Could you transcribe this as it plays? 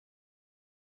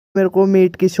मेरे को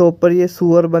मीट की शॉप पर ये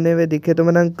सूअर बने हुए दिखे तो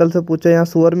मैंने अंकल से पूछा यहाँ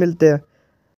सूअर मिलते हैं।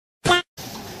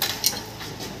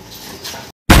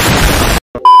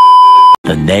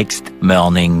 The next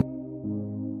morning.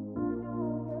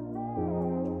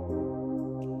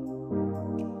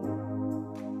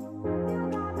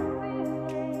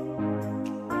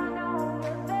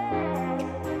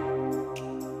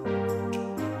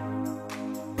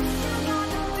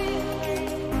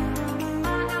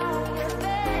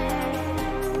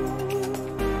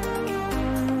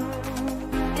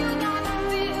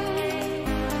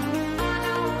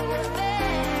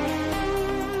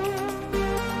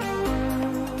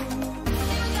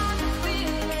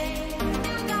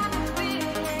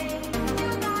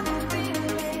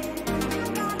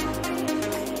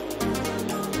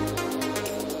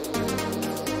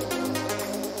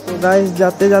 गाइस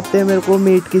जाते जाते मेरे को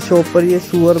मीट की शॉप पर ये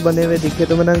सूअर बने हुए दिखे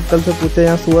तो मैंने अंकल से पूछा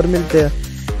यहाँ सूअर मिलते हैं।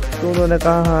 तो उन्होंने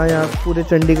कहा हाँ यहाँ पूरे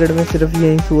चंडीगढ़ में सिर्फ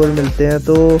यही सूअर मिलते हैं।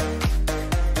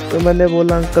 तो मैंने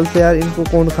बोला अंकल से यार इनको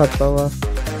कौन खाता होगा।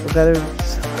 तो कह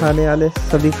रहे खाने वाले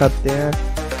सभी खाते हैं।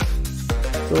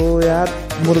 तो यार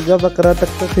मुर्गा बकरा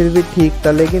तक तो फिर भी ठीक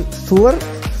था, लेकिन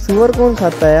सूअर कौन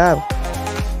खाता है यार।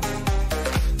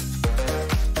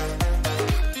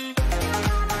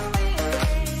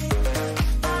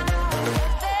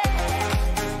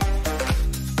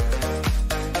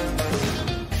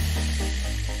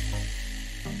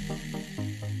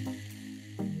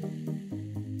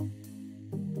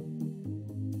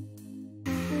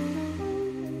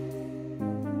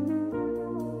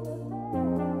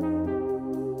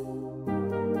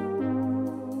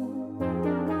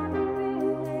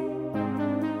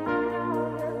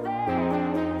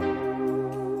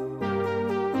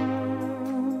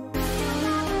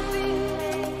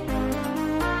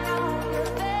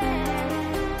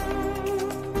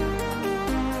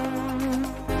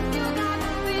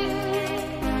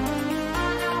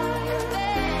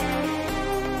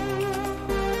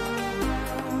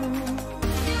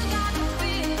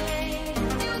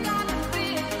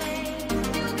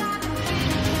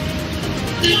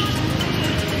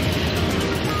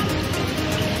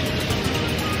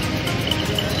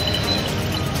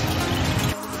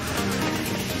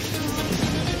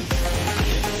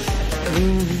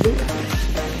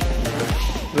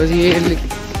 बस ये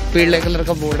पीले कलर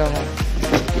का बोर्ड है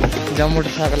वहाँ जहाँ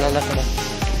मोटरसाइकिल वाला खड़ा।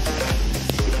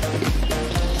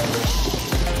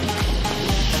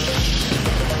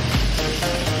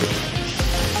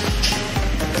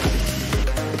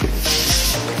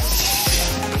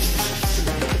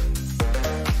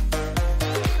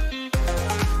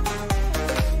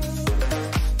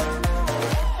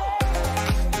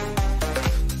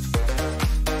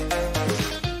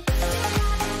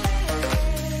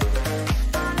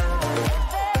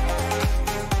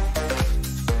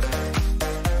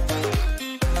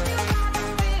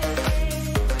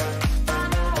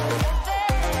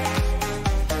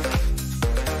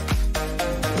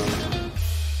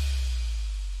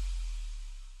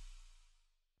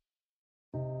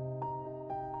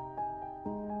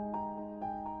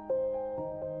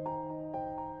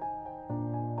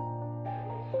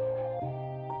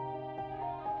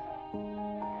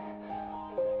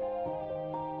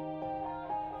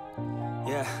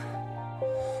 Yeah,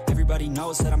 everybody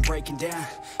knows that I'm breaking down.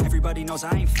 Everybody knows I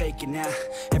ain't faking now.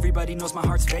 Everybody knows my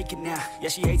heart's vacant now.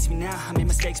 Yeah, she hates me now, I made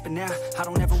mistakes but now I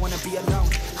don't ever wanna be alone.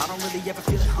 I don't really ever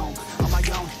feel at home. On my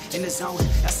own, in the zone,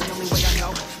 that's the only way I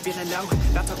know. Feeling low,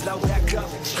 about to blow back up.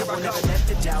 I won't ever let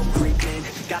the doubt creep in.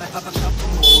 Gotta pop a couple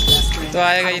more aspirin. तो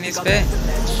आएगा ही नहीं इस पे।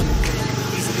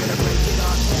 Easier to break it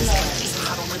off as friends.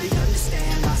 I don't really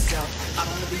understand myself. I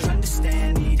don't really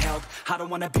understand, need help. I don't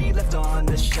wanna be left on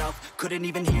the shelf. Couldn't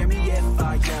even hear me if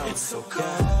I yelled. It's so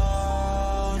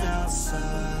cold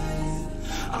outside,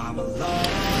 I'm alone.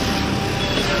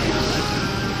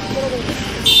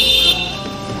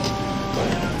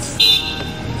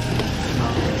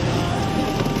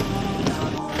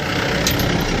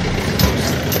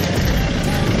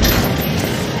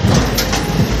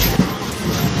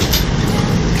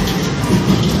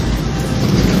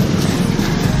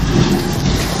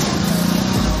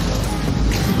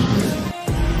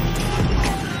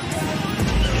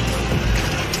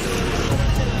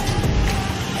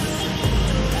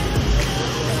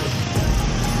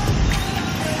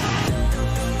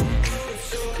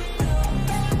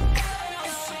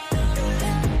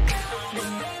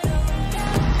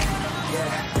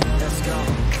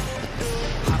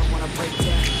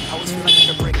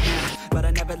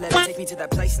 me to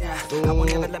that place now. I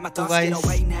won't ever let my thoughts get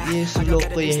away now. ये इस vlog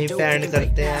को यहीं पे and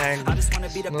करते हैं। And मैं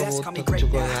बहुत थक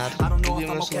चुका हूँ यार, क्योंकि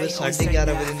मैं सुबह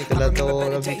 11:30 बजे निकला था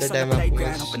और अभी का टाइम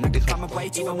आपको मैं दिखाता हूँ,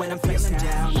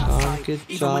 शाम के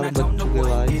 4 बज चुके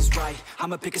भाई।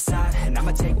 बहुत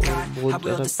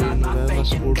ज़्यादा पेन हो रहा है। मैं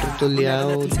स्कूटर तो ले आया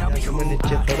और मैं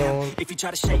नीचे खड़ा हूँ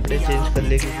कपड़े चेंज कर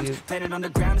ले, क्योंकि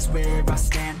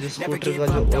जिस स्कूटर का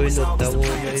जो ऑयल होता है वो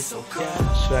मेरे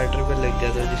स्वेटर पे लग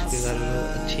गया था, जिसके कारण वो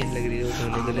अच्छी नहीं लग रही है, वो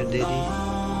धोने के लिए दे रही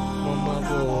मम्मा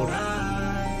को। और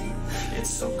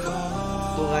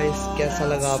तो गाइस कैसा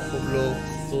लगा आपको व्लॉग?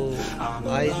 तो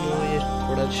आई नो ये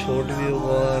थोड़ा शॉर्ट भी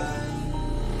होगा और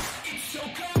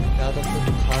ज़्यादा कुछ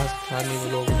खास था नहीं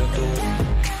व्लॉग में, तो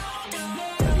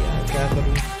यार क्या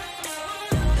करूँ,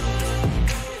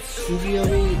 क्योंकि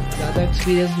अभी ज़्यादा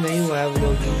एक्सपीरियंस नहीं हुआ है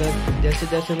व्लॉगिंग का। जैसे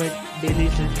जैसे मैं डेली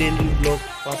व्लॉग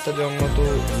पाता जाऊँगा तो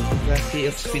वैसे ही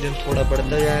एक्सपीरियंस थोड़ा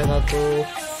बढ़ता जाएगा। तो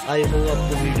आई होप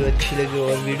आपको वीडियो अच्छी लगी हो,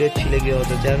 और वीडियो अच्छी लगी हो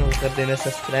तो चैनल कर देना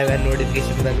सब्सक्राइब एंड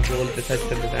नोटिफिकेशन बेल को ऑल पे सेट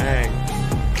कर देना एंड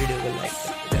वीडियो को लाइक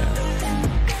कर देना।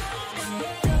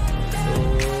 तो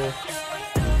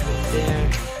मिलते हैं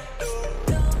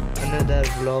अनदर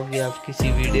व्लॉग या किसी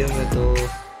वीडियो में, तो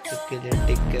उसके लिए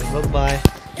टेक केयर, बाय बाय।